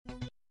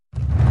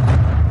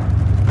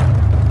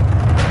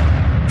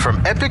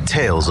epic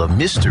tales of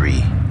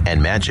mystery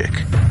and magic,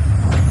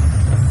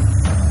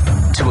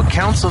 to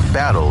accounts of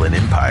battle and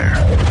empire.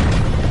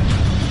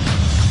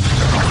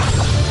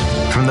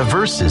 From the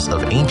verses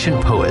of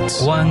ancient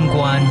poets 关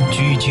关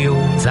雎鸠，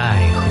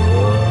在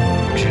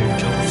河之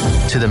洲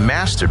to the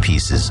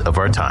masterpieces of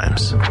our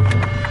times.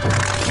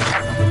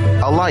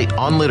 Alight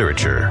on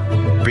Literature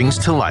brings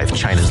to life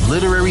China's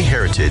literary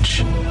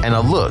heritage and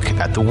a look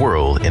at the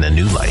world in a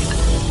new light.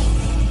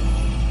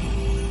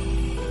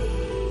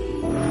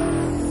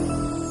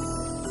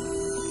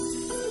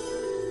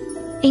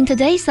 In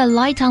today's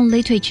Alight on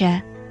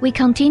Literature, we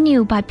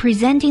continue by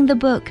presenting the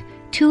book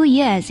 2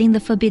 Years in the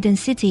Forbidden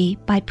City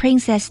by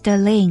Princess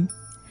Ling.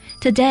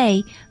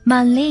 Today,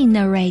 Man Ling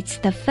narrates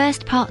the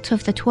first part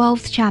of the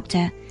 12th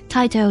chapter,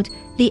 titled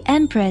The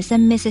Empress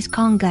and Mrs.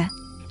 Conger.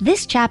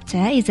 This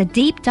chapter is a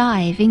deep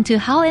dive into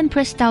how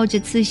Empress Dowager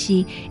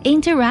Cixi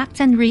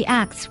interacts and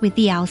reacts with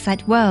the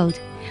outside world,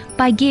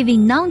 by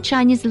giving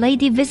non-Chinese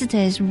lady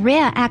visitors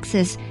rare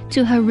access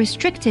to her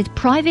restricted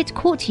private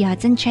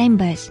courtyards and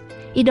chambers.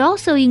 It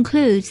also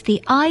includes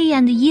the eye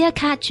and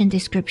ear-catching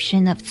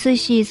description of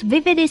Cixi's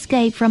vivid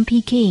escape from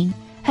Peking,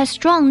 her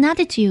strong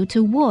attitude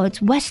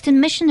towards Western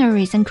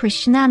missionaries and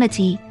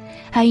Christianity,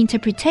 her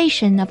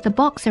interpretation of the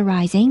Boxer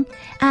Rising,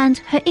 and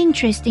her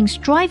interest in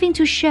striving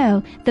to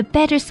show the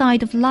better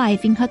side of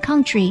life in her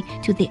country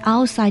to the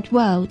outside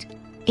world.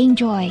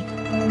 Enjoy.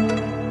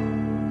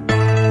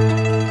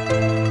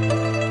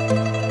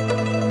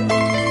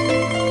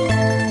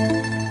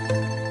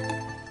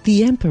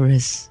 The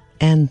Empress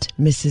and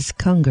Mrs.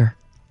 Conger.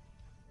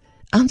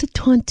 On the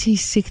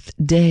 26th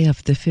day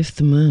of the 5th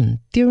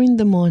moon, during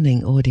the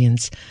morning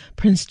audience,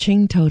 Prince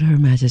Ching told Her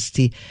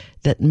Majesty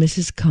that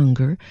Mrs.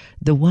 Conger,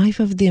 the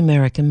wife of the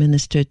American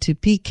minister to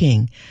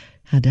Peking,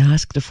 had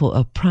asked for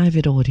a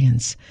private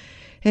audience,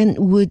 and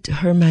would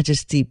Her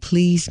Majesty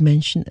please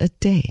mention a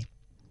day.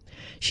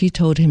 She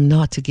told him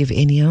not to give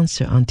any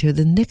answer until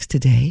the next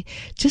day,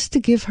 just to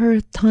give her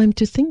time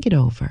to think it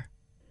over.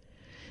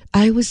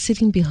 I was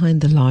sitting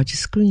behind the large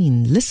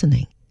screen,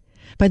 listening,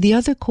 but the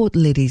other court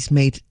ladies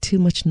made too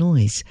much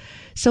noise,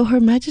 so Her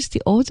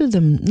Majesty ordered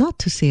them not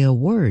to say a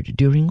word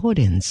during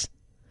audience.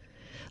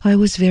 I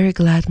was very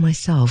glad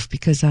myself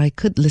because I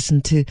could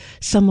listen to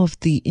some of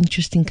the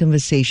interesting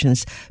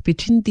conversations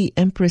between the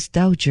Empress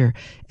Dowager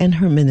and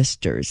her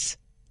ministers.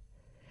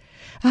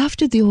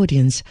 After the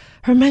audience,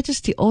 Her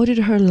Majesty ordered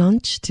her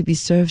lunch to be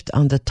served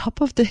on the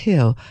top of the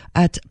hill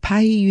at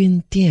Pai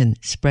Yun Dian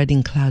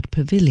Spreading Cloud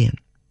Pavilion.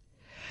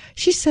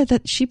 She said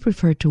that she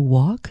preferred to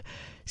walk,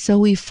 so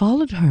we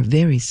followed her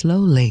very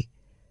slowly.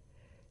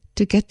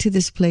 To get to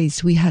this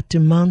place, we had to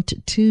mount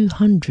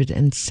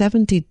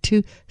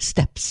 272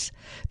 steps,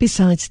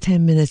 besides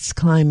 10 minutes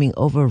climbing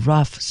over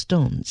rough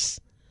stones.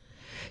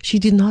 She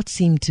did not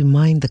seem to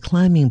mind the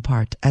climbing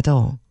part at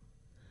all.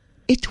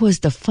 It was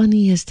the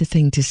funniest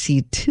thing to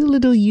see 2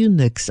 little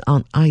eunuchs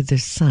on either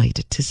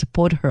side to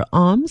support her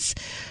arms,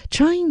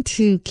 trying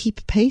to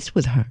keep pace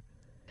with her.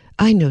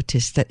 I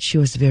noticed that she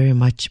was very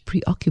much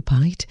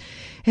preoccupied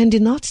and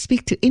did not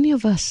speak to any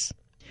of us.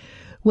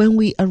 When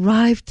we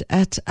arrived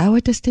at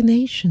our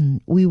destination,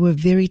 we were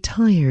very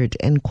tired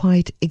and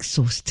quite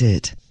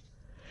exhausted.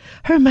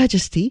 Her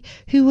Majesty,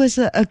 who was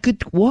a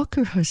good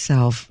walker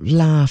herself,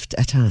 laughed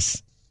at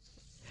us.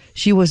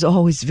 She was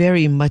always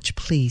very much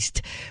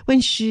pleased when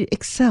she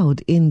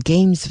excelled in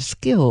games of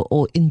skill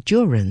or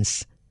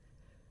endurance.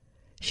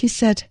 She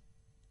said,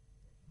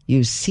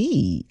 "You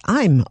see,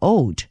 I'm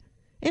old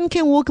and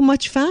can walk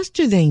much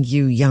faster than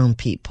you young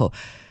people.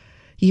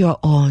 You're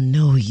all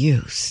no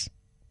use.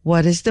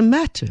 What is the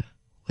matter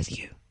with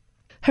you?"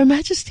 Her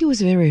Majesty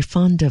was very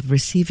fond of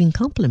receiving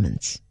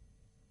compliments.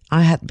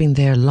 I had been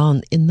there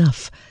long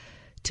enough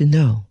to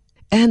know,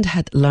 and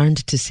had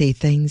learned to say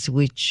things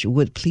which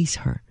would please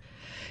her.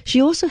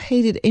 She also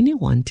hated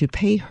anyone to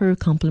pay her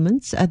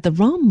compliments at the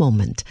wrong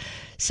moment,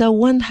 so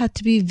one had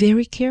to be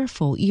very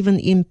careful even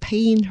in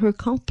paying her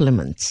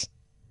compliments.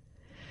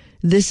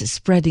 This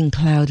Spreading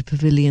Cloud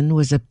Pavilion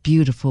was a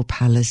beautiful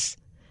palace.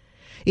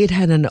 It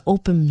had an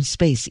open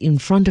space in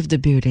front of the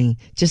building,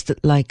 just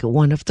like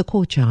one of the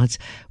courtyards,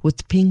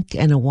 with pink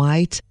and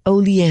white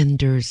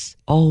oleanders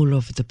all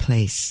over the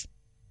place.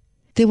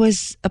 There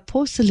was a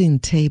porcelain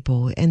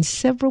table and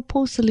several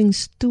porcelain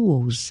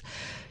stools.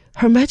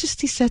 Her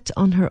Majesty sat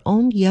on her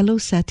own yellow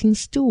satin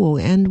stool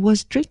and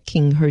was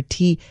drinking her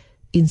tea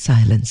in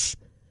silence.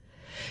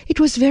 It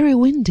was very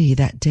windy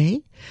that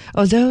day,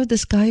 although the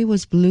sky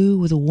was blue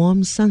with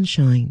warm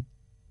sunshine.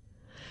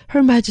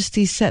 Her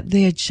Majesty sat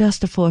there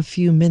just for a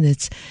few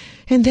minutes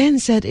and then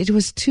said it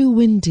was too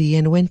windy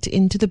and went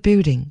into the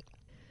building.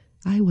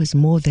 I was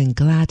more than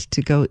glad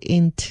to go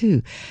in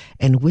too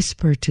and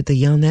whisper to the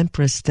young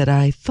Empress that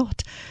I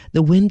thought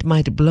the wind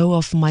might blow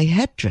off my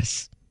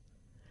headdress.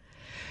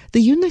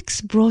 The eunuchs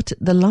brought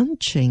the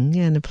luncheon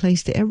and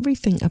placed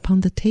everything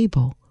upon the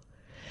table.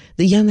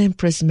 The young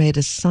Empress made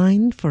a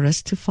sign for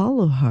us to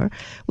follow her,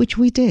 which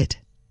we did.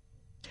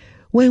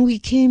 When we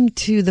came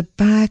to the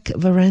back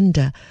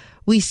veranda,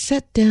 we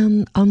sat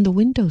down on the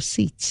window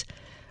seats,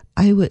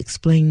 I will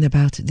explain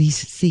about these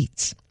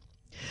seats.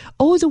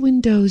 All the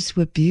windows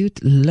were built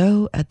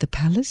low at the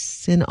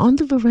palace, and on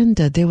the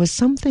veranda there was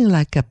something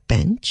like a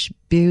bench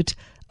built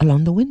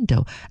along the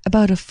window,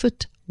 about a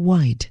foot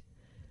wide.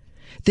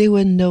 There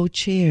were no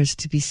chairs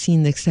to be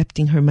seen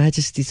excepting Her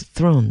Majesty's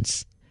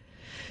thrones.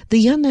 The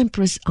young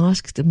Empress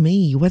asked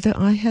me whether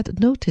I had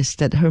noticed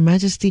that Her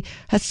Majesty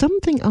had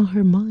something on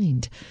her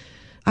mind.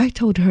 I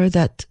told her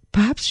that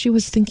perhaps she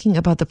was thinking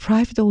about the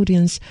private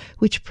audience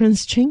which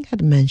Prince Ching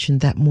had mentioned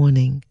that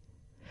morning.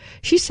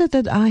 She said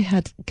that I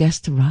had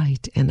guessed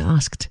right and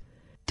asked,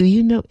 "Do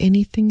you know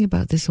anything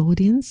about this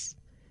audience?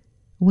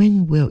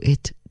 When will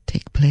it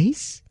take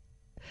place?"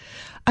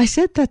 I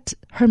said that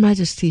Her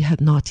Majesty had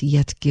not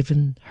yet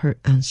given her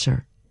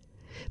answer.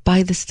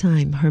 By this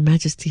time, Her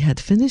Majesty had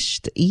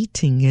finished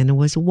eating and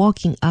was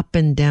walking up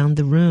and down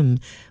the room,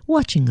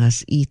 watching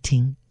us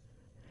eating.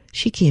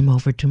 She came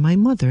over to my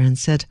mother and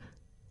said,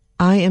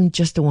 "I am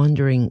just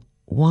wondering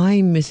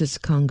why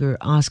Mrs. Conger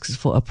asks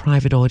for a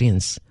private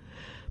audience.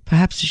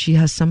 Perhaps she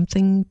has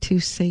something to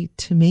say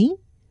to me?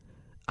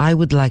 I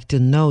would like to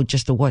know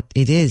just what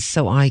it is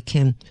so I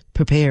can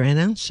prepare an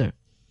answer."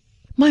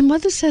 My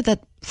mother said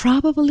that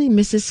probably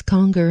Mrs.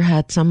 Conger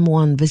had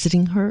someone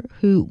visiting her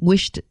who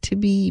wished to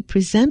be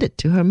presented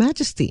to Her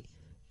Majesty.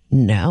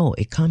 No,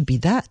 it can't be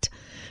that,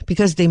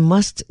 because they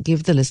must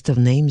give the list of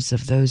names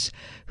of those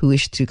who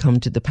wish to come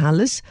to the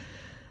palace.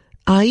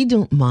 I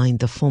don't mind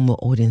the formal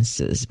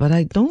audiences, but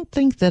I don't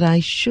think that I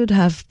should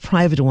have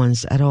private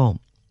ones at all.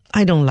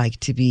 I don't like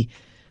to be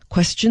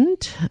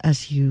questioned,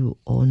 as you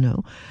all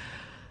know.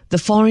 The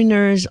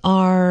foreigners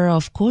are,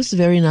 of course,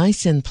 very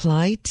nice and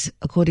polite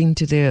according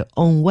to their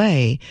own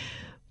way,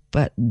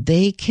 but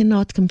they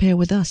cannot compare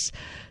with us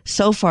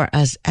so far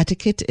as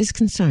etiquette is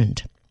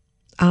concerned.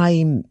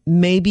 I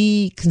may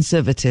be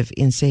conservative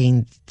in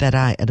saying that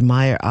I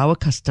admire our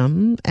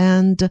custom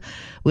and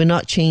will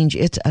not change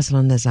it as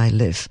long as I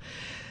live.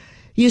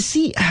 You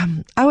see,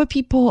 our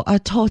people are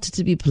taught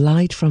to be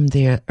polite from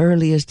their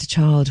earliest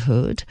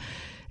childhood,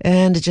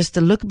 and just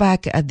to look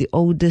back at the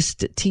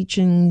oldest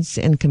teachings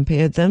and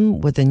compare them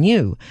with the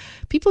new.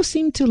 People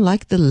seem to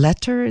like the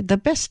latter the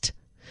best.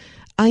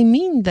 I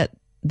mean that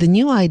the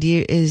new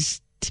idea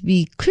is to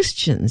be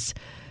Christians,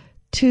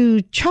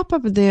 to chop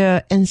up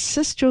their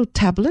ancestral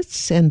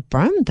tablets and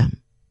burn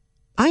them.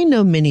 I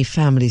know many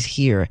families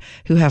here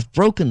who have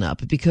broken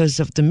up because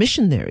of the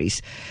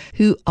missionaries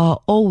who are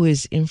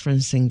always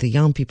influencing the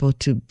young people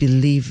to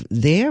believe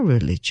their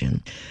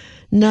religion.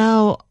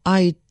 Now,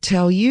 I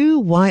tell you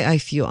why I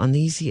feel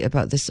uneasy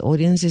about this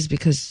audience is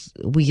because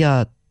we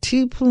are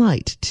too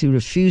polite to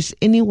refuse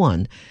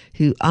anyone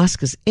who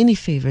asks us any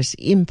favors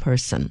in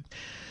person.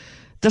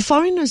 The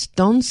foreigners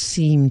don't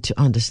seem to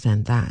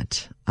understand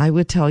that. I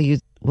will tell you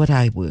what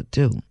I will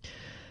do.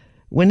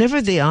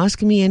 Whenever they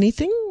ask me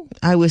anything,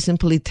 I will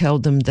simply tell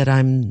them that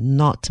I'm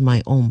not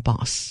my own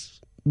boss,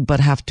 but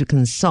have to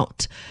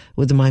consult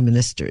with my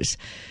ministers.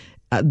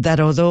 That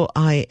although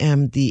I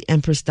am the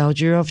Empress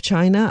Dowager of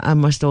China, I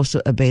must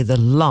also obey the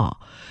law.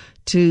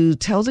 To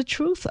tell the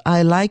truth,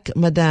 I like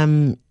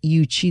Madame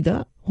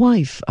Uchida,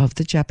 wife of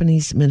the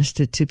Japanese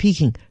minister to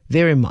Peking,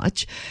 very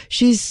much.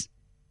 She's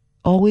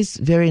always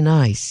very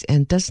nice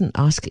and doesn't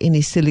ask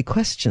any silly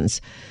questions.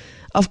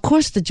 Of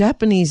course, the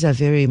Japanese are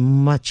very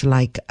much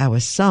like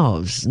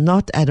ourselves,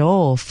 not at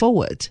all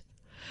forward.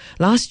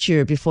 Last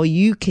year, before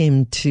you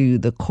came to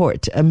the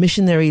court, a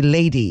missionary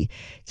lady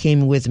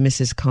came with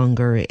Mrs.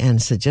 Conger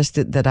and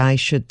suggested that I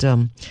should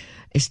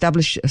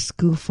establish a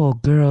school for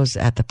girls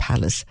at the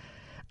palace.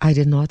 I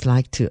did not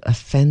like to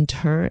offend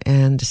her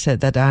and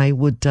said that I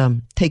would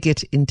take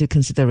it into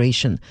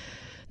consideration.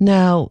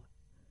 Now,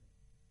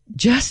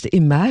 just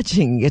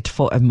imagine it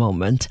for a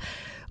moment.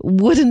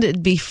 Wouldn't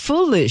it be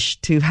foolish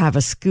to have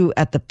a school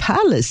at the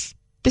palace?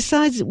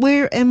 Besides,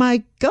 where am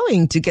I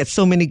going to get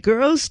so many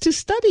girls to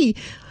study?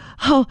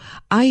 Oh,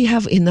 I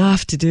have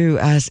enough to do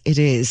as it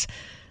is.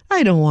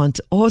 I don't want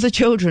all the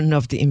children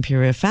of the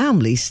imperial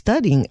family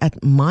studying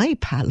at my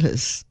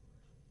palace.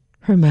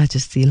 Her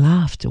Majesty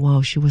laughed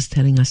while she was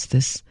telling us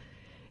this,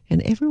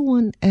 and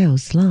everyone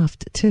else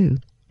laughed too.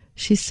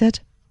 She said,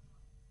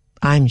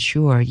 "I'm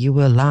sure you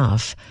will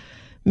laugh.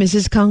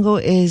 Mrs. Congo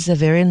is a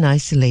very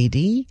nice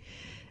lady.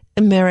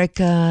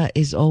 America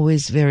is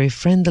always very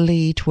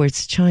friendly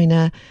towards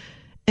China,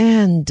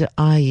 and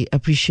I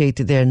appreciate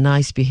their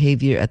nice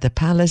behavior at the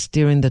palace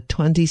during the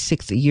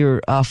 26th year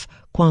of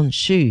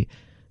Guangxu,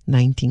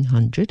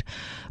 1900.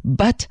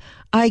 But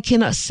I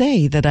cannot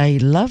say that I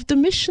love the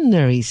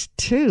missionaries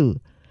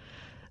too.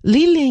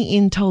 Li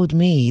Lianyin told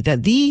me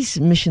that these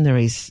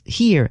missionaries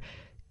here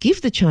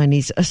give the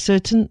Chinese a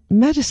certain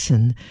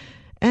medicine,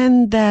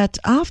 and that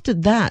after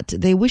that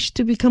they wish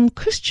to become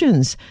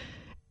Christians.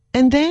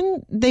 And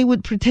then they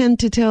would pretend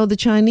to tell the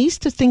Chinese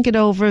to think it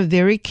over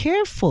very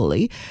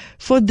carefully,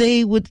 for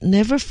they would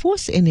never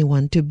force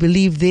anyone to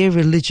believe their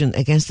religion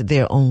against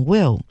their own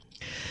will.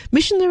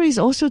 Missionaries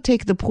also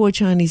take the poor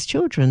Chinese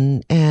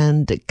children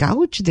and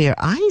gouge their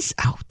eyes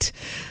out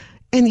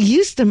and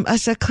use them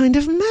as a kind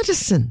of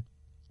medicine."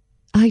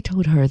 I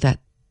told her that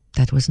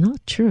that was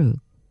not true,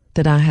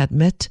 that I had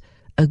met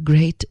a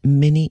great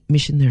many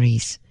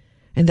missionaries,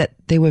 and that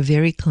they were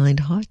very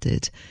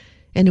kind-hearted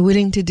and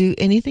willing to do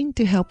anything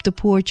to help the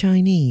poor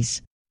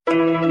Chinese.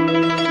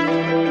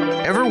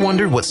 Ever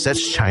wondered what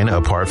sets China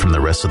apart from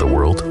the rest of the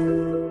world?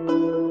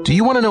 Do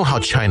you want to know how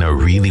China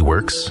really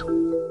works?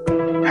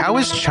 How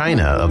is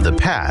China of the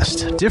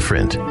past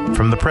different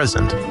from the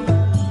present?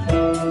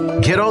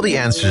 Get all the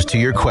answers to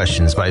your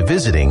questions by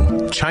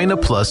visiting China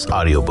Plus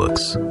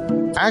Audiobooks.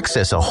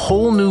 Access a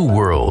whole new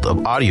world of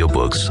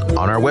audiobooks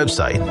on our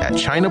website at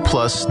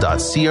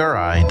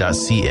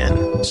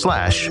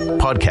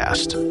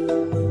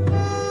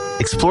chinaplus.cri.cn/podcast.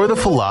 Explore the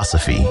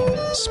philosophy,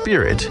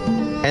 spirit,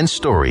 and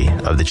story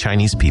of the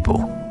Chinese people.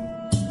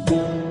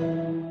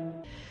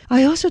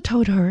 I also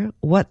told her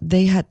what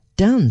they had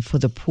done for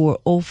the poor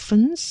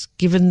orphans,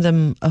 given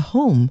them a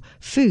home,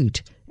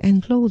 food,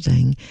 and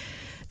clothing,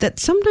 that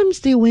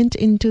sometimes they went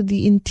into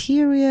the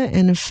interior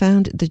and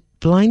found the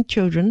blind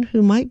children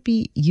who might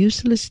be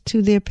useless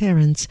to their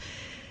parents,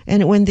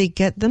 and when they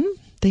get them,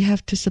 they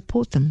have to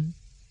support them.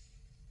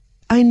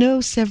 I know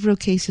several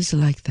cases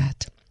like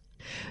that.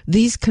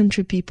 These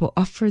country people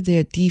offer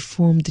their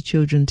deformed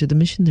children to the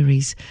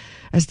missionaries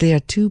as they are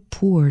too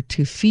poor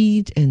to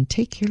feed and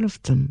take care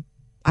of them.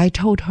 I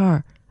told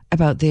her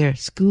about their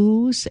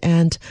schools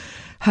and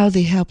how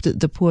they helped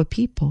the poor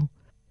people.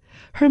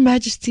 Her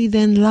Majesty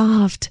then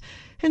laughed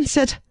and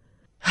said,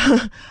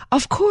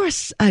 "Of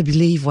course, I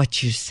believe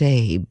what you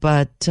say,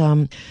 but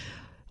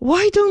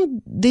why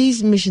don't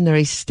these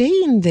missionaries stay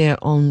in their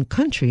own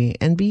country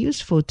and be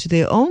useful to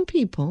their own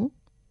people?"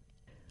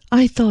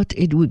 I thought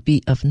it would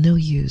be of no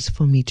use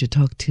for me to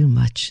talk too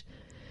much,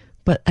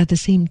 but at the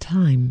same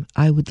time,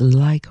 I would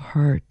like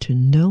her to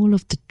know all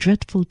of the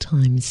dreadful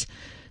times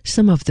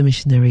some of the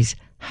missionaries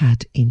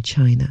had in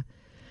China.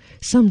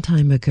 Some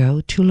time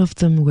ago, 2 of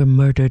them were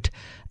murdered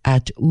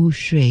at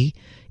Wushui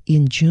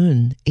in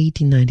June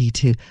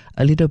 1892,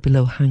 a little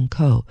below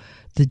Hankou,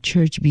 the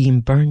church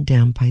being burned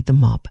down by the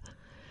mob.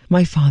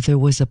 My father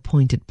was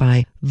appointed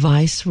by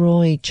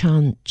Viceroy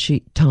Chan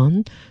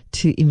Chi-ton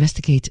to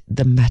investigate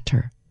the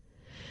matter.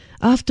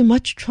 After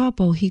much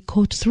trouble, he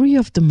caught 3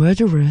 of the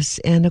murderers,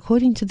 and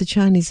according to the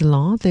Chinese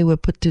law, they were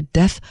put to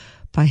death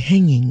by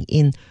hanging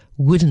in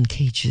wooden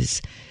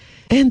cages,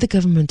 and the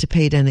government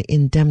paid an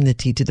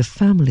indemnity to the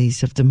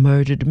families of the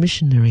murdered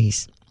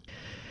missionaries.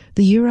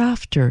 The year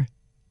after,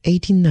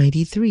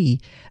 1893,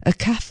 a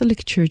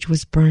Catholic church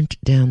was burnt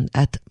down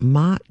at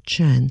Ma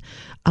Chen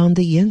on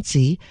the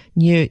Yangtze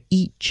near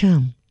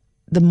Yichang.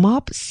 The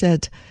mob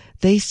said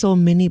they saw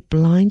many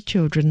blind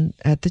children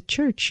at the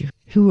church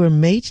who were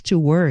made to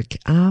work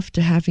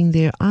after having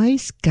their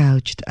eyes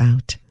gouged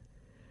out.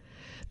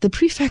 The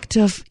prefect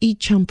of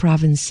Yichang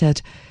province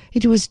said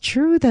it was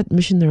true that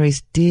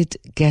missionaries did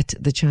get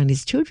the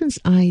Chinese children's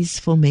eyes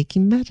for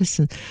making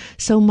medicine,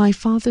 so my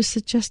father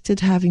suggested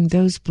having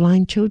those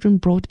blind children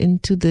brought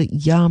into the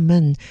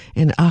yamen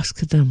and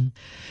asked them.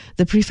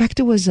 The prefect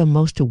was a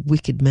most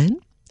wicked man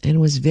and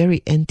was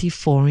very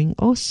anti-foreign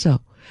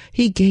also.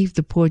 He gave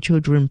the poor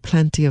children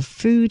plenty of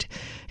food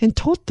and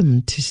taught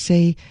them to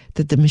say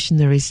that the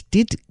missionaries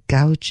did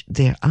gouge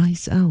their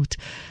eyes out.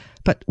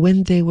 But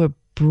when they were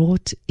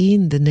brought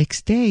in the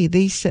next day,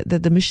 they said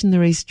that the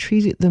missionaries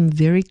treated them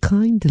very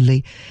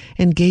kindly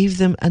and gave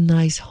them a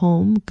nice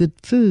home, good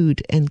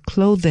food, and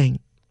clothing.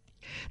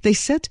 They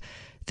said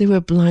they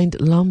were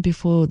blind long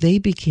before they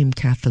became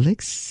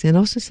Catholics, and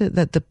also said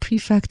that the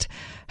prefect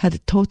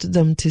had taught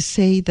them to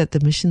say that the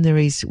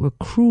missionaries were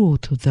cruel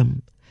to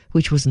them,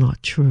 which was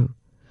not true.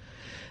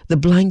 The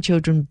blind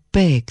children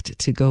begged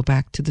to go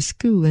back to the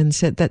school and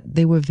said that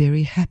they were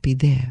very happy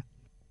there.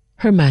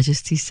 Her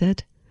Majesty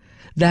said,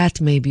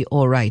 that may be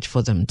all right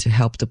for them to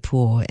help the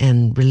poor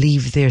and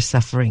relieve their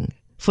suffering.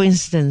 For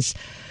instance,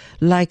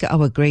 like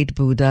our great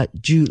Buddha,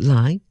 Ju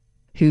Lai,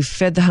 who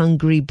fed the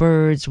hungry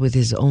birds with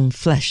his own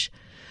flesh.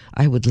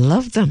 I would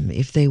love them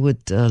if they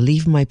would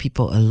leave my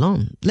people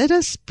alone. Let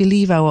us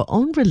believe our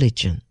own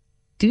religion.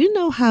 Do you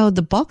know how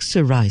the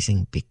Boxer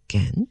Rising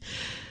began?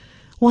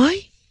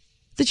 Why?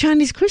 The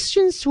Chinese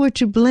Christians were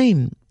to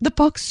blame. The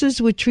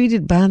Boxers were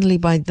treated badly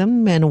by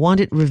them and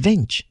wanted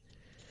revenge.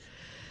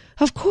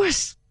 Of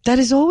course, that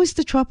is always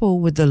the trouble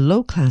with the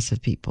low class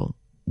of people.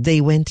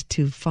 They went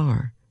too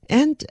far,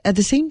 and at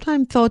the same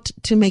time thought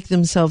to make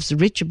themselves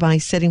rich by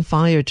setting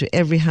fire to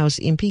every house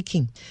in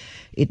Peking.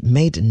 It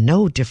made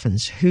no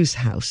difference whose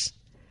house.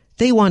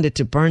 They wanted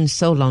to burn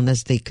so long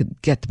as they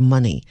could get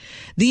money.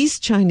 These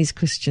Chinese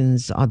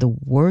Christians are the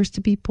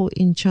worst people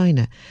in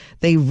China.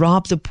 They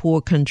rob the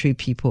poor country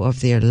people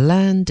of their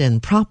land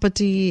and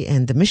property,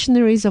 and the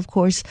missionaries, of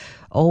course,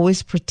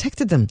 always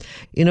protected them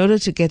in order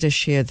to get a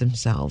share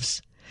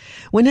themselves.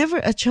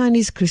 Whenever a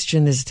Chinese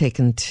Christian is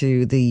taken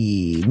to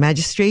the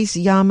magistrate's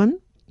yamen,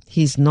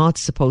 he's not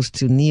supposed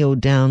to kneel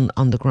down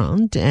on the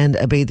ground and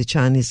obey the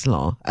Chinese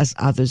law as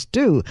others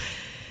do,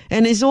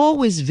 and is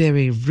always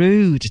very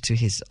rude to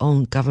his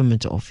own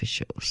government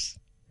officials.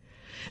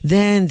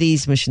 Then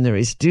these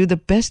missionaries do the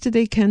best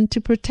they can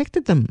to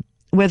protect them,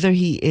 whether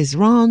he is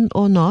wrong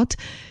or not,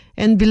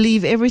 and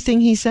believe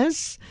everything he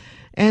says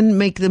and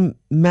make the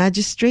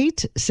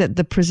magistrate set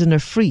the prisoner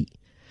free.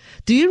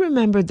 Do you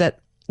remember that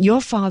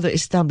your father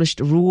established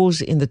rules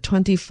in the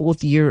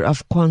 24th year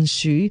of Quan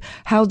Xu,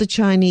 how the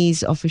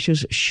Chinese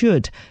officials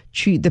should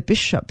treat the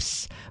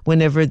bishops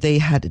whenever they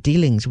had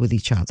dealings with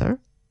each other?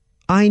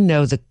 I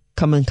know the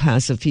common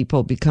class of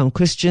people become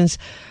Christians,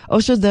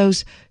 also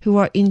those who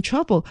are in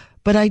trouble,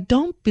 but I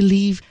don't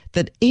believe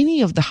that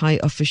any of the high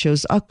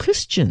officials are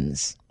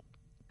Christians.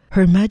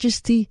 Her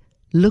Majesty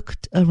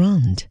looked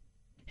around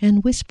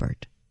and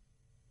whispered,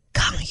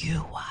 Kang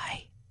Yu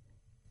Wai,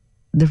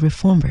 the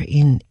reformer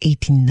in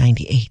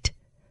 1898,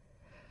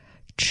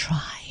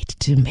 tried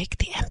to make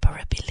the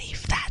emperor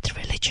believe that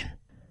religion.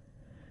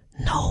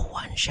 No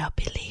one shall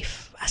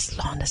believe as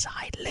long as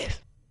I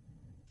live.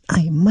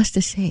 I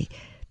must say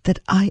that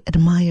I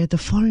admire the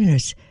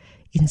foreigners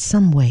in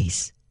some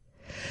ways.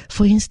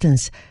 For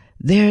instance,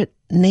 their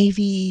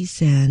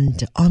navies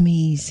and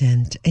armies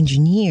and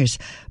engineers,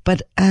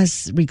 but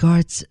as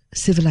regards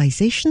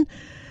civilization,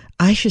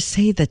 I should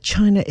say that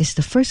China is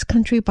the first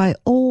country by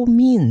all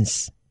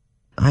means.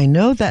 I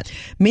know that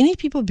many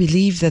people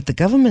believe that the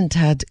government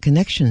had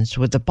connections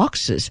with the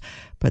Boxers,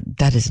 but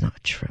that is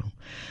not true.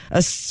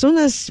 As soon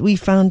as we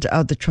found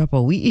out the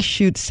trouble, we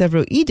issued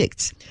several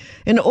edicts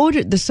and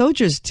ordered the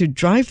soldiers to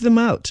drive them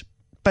out.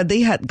 But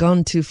they had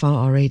gone too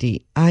far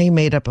already. I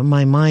made up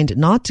my mind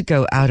not to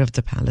go out of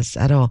the palace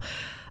at all.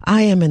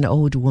 I am an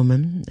old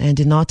woman and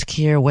did not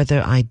care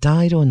whether I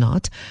died or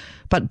not.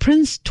 But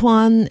Prince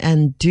Tuan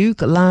and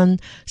Duke Lan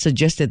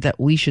suggested that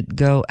we should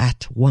go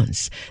at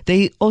once.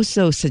 They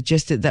also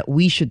suggested that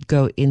we should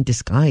go in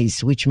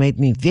disguise, which made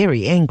me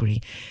very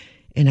angry,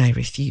 and I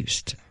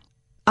refused.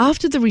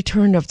 After the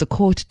return of the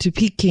court to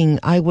Peking,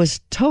 I was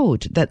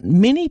told that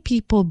many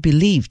people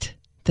believed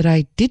that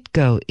I did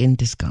go in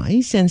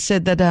disguise and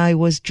said that I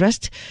was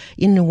dressed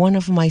in one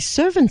of my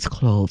servant's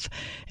clothes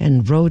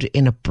and rode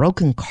in a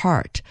broken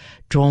cart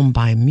drawn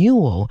by a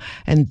mule,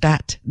 and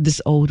that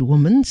this old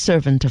woman,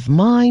 servant of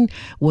mine,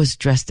 was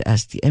dressed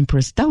as the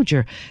Empress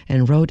Dowager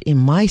and rode in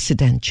my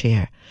sedan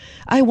chair.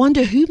 I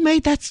wonder who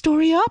made that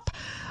story up?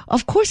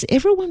 Of course,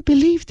 everyone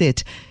believed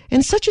it,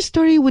 and such a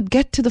story would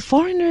get to the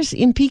foreigners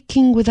in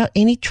Peking without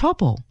any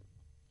trouble.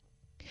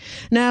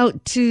 Now,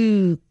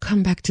 to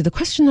come back to the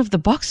question of the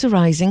Boxer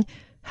Rising,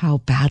 how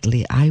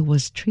badly I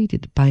was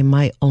treated by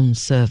my own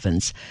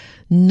servants.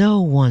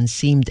 No one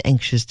seemed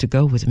anxious to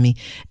go with me,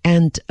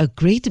 and a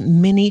great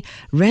many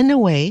ran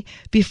away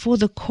before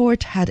the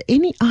court had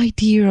any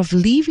idea of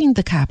leaving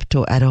the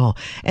capital at all,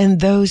 and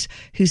those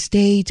who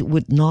stayed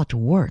would not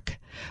work,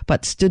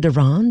 but stood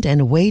around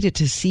and waited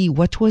to see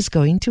what was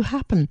going to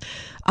happen.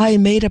 I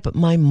made up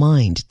my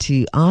mind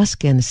to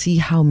ask and see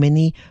how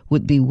many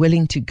would be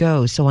willing to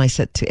go, so I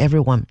said to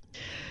everyone,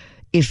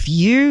 if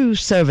you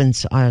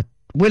servants are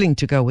willing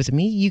to go with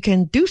me, you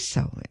can do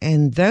so,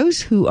 and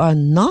those who are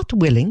not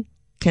willing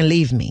can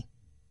leave me.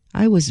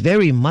 I was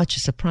very much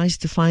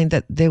surprised to find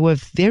that there were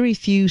very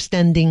few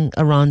standing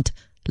around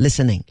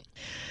listening.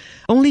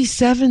 Only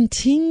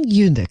 17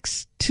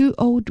 eunuchs, 2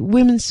 old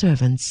women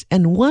servants,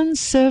 and 1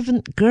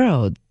 servant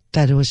girl,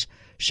 that was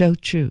so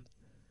true.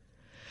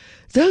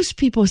 Those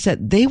people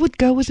said they would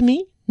go with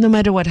me, no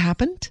matter what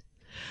happened.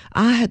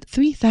 I had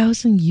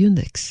 3,000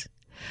 eunuchs,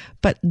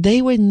 but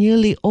they were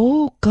nearly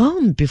all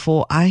gone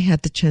before I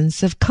had the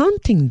chance of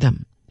counting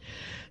them.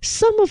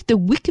 Some of the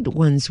wicked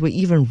ones were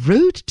even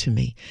rude to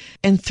me,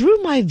 and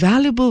threw my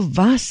valuable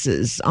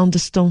vases on the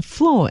stone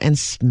floor and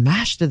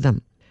smashed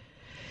them.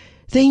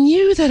 They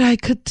knew that I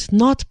could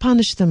not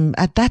punish them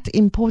at that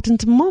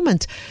important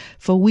moment,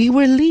 for we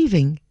were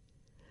leaving.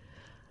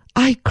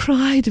 I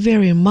cried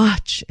very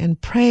much and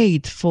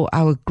prayed for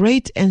our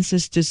great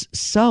ancestors'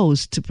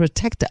 souls to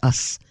protect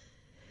us.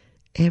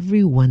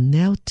 Everyone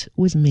knelt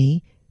with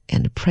me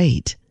and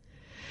prayed.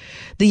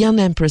 The young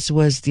empress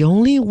was the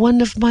only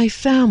one of my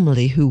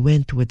family who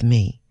went with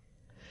me.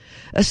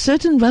 A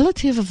certain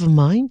relative of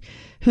mine,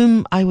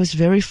 whom I was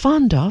very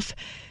fond of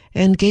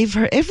and gave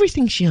her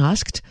everything she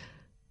asked,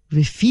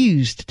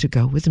 refused to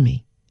go with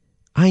me.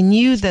 I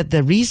knew that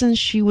the reason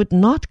she would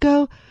not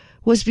go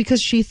was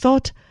because she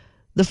thought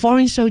the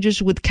foreign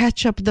soldiers would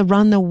catch up the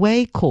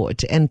runaway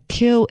court and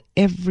kill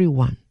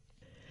everyone.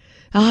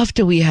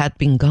 After we had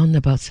been gone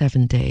about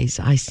 7 days,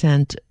 I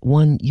sent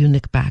 1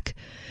 eunuch back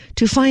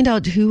to find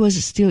out who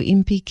was still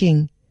in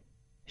Peking.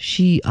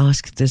 She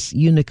asked this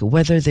eunuch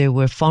whether there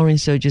were foreign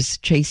soldiers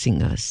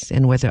chasing us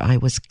and whether I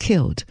was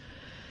killed.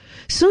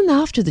 Soon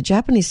after, the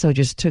Japanese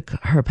soldiers took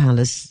her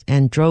palace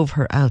and drove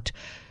her out.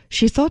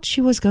 She thought she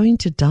was going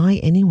to die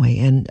anyway,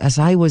 and as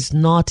I was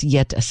not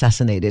yet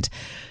assassinated,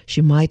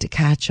 she might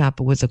catch up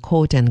with the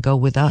court and go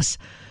with us.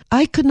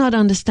 I could not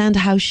understand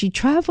how she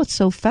traveled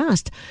so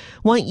fast.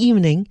 One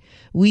evening,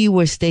 we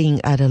were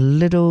staying at a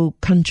little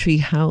country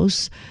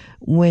house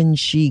when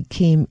she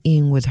came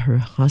in with her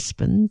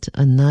husband,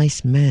 a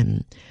nice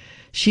man.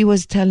 She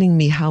was telling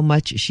me how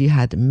much she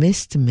had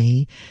missed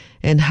me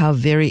and how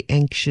very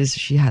anxious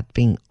she had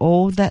been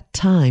all that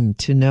time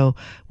to know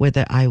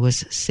whether I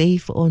was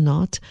safe or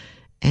not,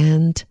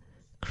 and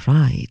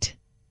cried.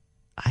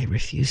 I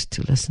refused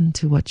to listen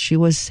to what she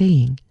was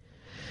saying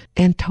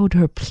and told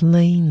her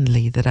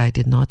plainly that I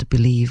did not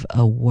believe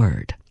a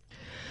word.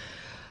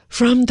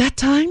 From that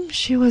time,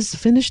 she was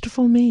finished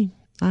for me.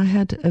 I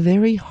had a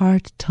very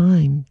hard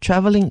time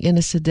traveling in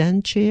a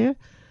sedan chair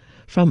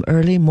from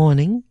early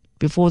morning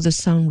before the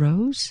sun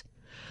rose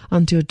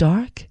until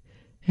dark,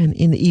 and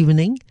in the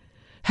evening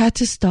had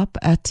to stop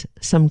at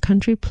some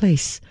country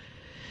place.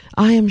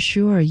 I am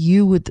sure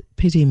you would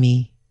pity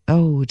me,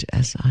 old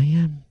as I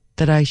am,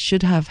 that I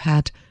should have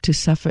had to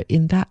suffer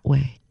in that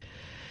way.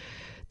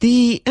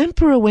 The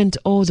emperor went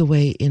all the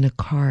way in a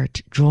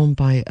cart drawn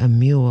by a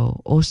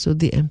mule, also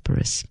the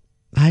empress.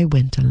 I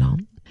went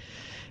alone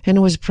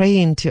and was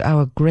praying to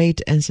our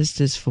great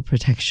ancestors for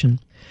protection.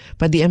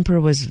 But the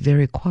emperor was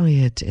very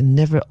quiet and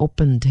never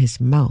opened his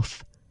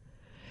mouth.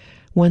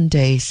 One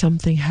day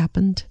something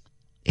happened.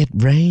 It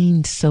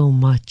rained so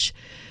much,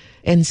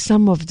 and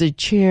some of the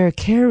chair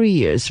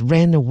carriers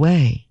ran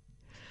away.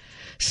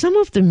 Some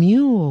of the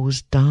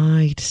mules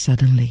died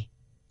suddenly.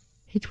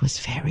 It was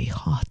very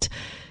hot,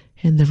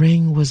 and the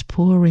rain was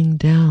pouring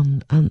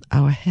down on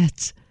our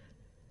heads.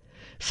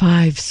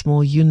 5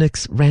 small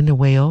eunuchs ran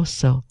away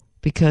also,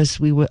 because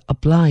we were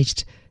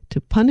obliged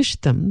to punish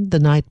them the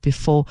night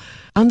before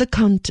on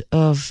account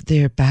of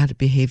their bad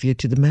behavior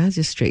to the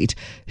magistrate,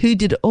 who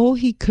did all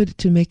he could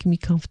to make me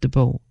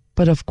comfortable.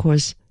 But of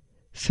course,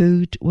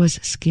 food was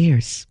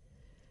scarce.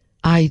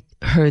 I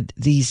heard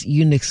these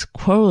eunuchs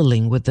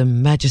quarreling with the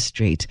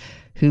magistrate,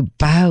 who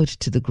bowed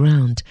to the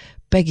ground,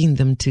 begging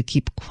them to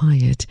keep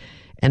quiet,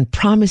 and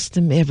promised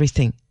them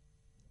everything.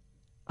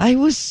 I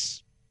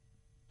was,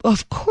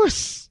 of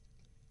course,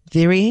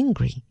 very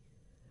angry.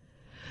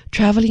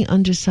 Traveling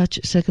under such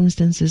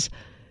circumstances,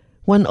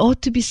 one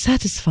ought to be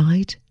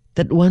satisfied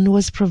that one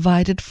was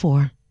provided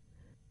for.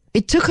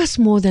 It took us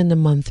more than a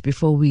month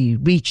before we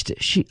reached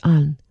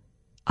Xi'an.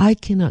 I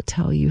cannot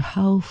tell you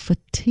how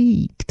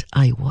fatigued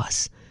I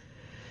was,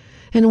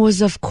 and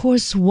was of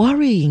course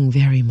worrying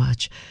very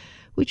much,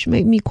 which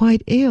made me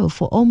quite ill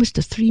for almost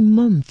 3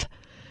 months.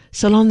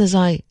 So long as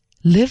I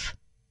live,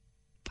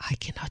 I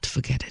cannot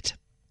forget it.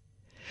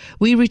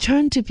 We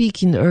returned to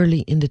Peking early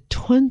in the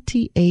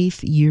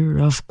 28th year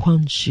of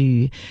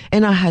Guangxu,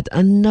 and I had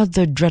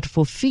another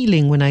dreadful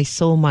feeling when I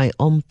saw my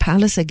own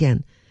palace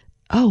again.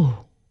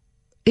 Oh,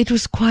 it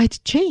was quite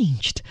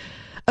changed.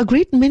 A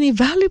great many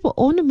valuable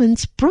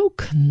ornaments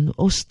broken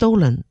or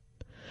stolen.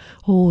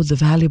 All the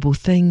valuable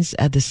things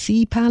at the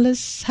Sea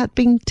Palace had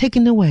been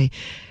taken away,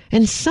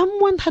 and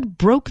someone had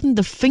broken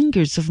the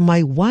fingers of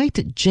my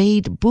white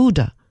jade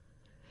Buddha,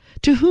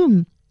 to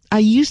whom I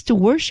used to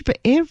worship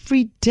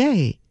every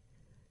day.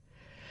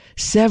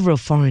 Several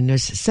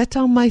foreigners sat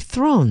on my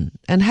throne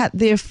and had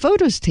their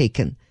photos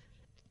taken.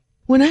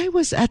 When I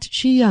was at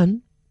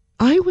Xi'an,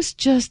 I was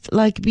just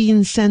like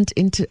being sent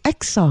into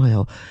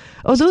exile,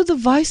 although the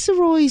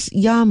viceroy's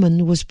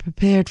yamen was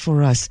prepared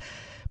for us.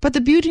 But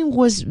the building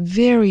was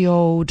very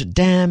old,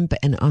 damp,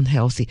 and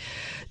unhealthy.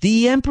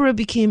 The emperor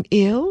became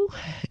ill.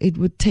 It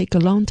would take a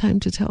long time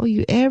to tell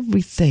you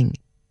everything.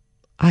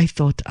 I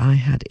thought I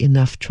had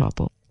enough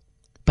trouble,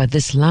 but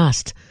this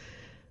last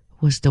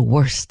was the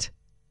worst.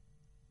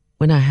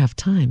 When I have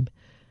time,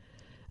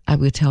 I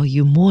will tell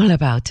you more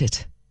about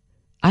it.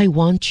 I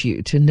want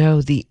you to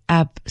know the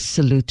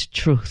absolute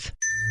truth.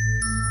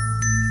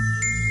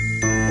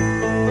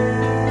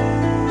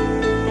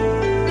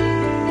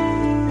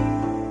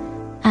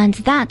 And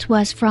that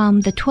was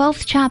from the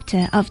 12th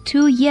chapter of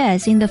 2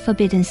 Years in the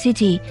Forbidden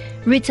City,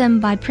 written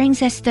by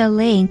Princess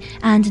Ling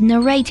and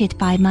narrated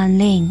by Man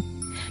Ling.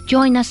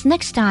 Join us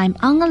next time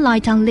on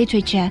Alight on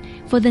Literature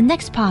for the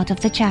next part of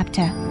the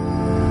chapter.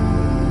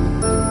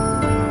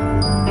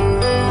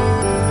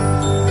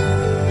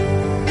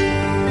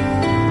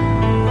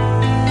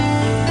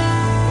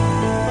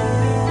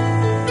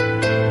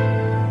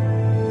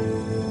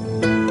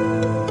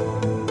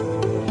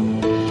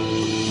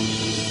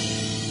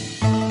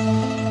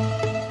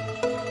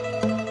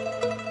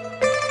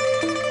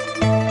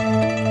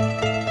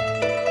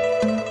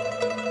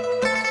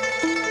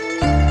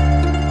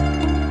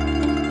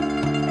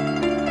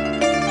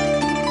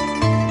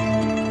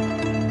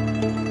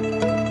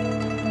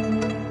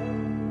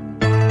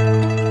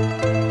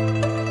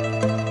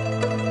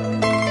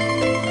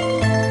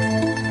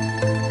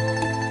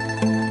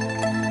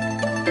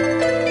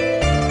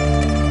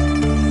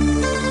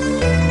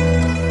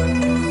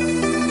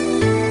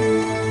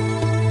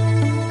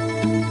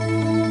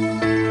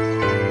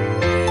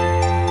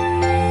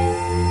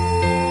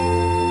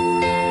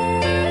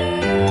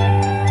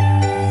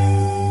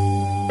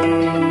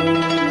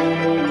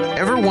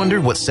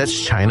 Wondered what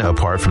sets China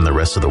apart from the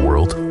rest of the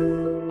world?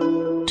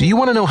 Do you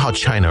want to know how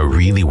China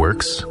really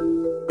works?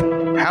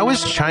 How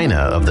is China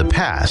of the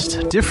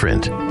past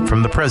different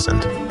from the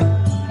present?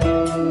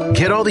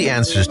 Get all the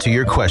answers to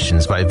your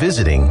questions by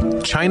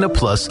visiting China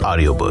Plus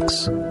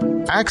Audiobooks.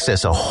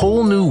 Access a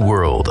whole new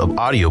world of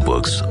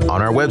audiobooks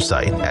on our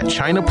website at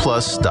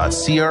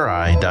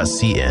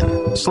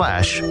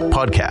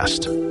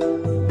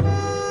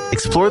chinaplus.cri.cn/podcast.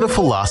 Explore the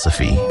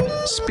philosophy,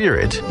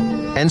 spirit,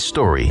 and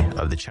story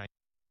of the Chinese.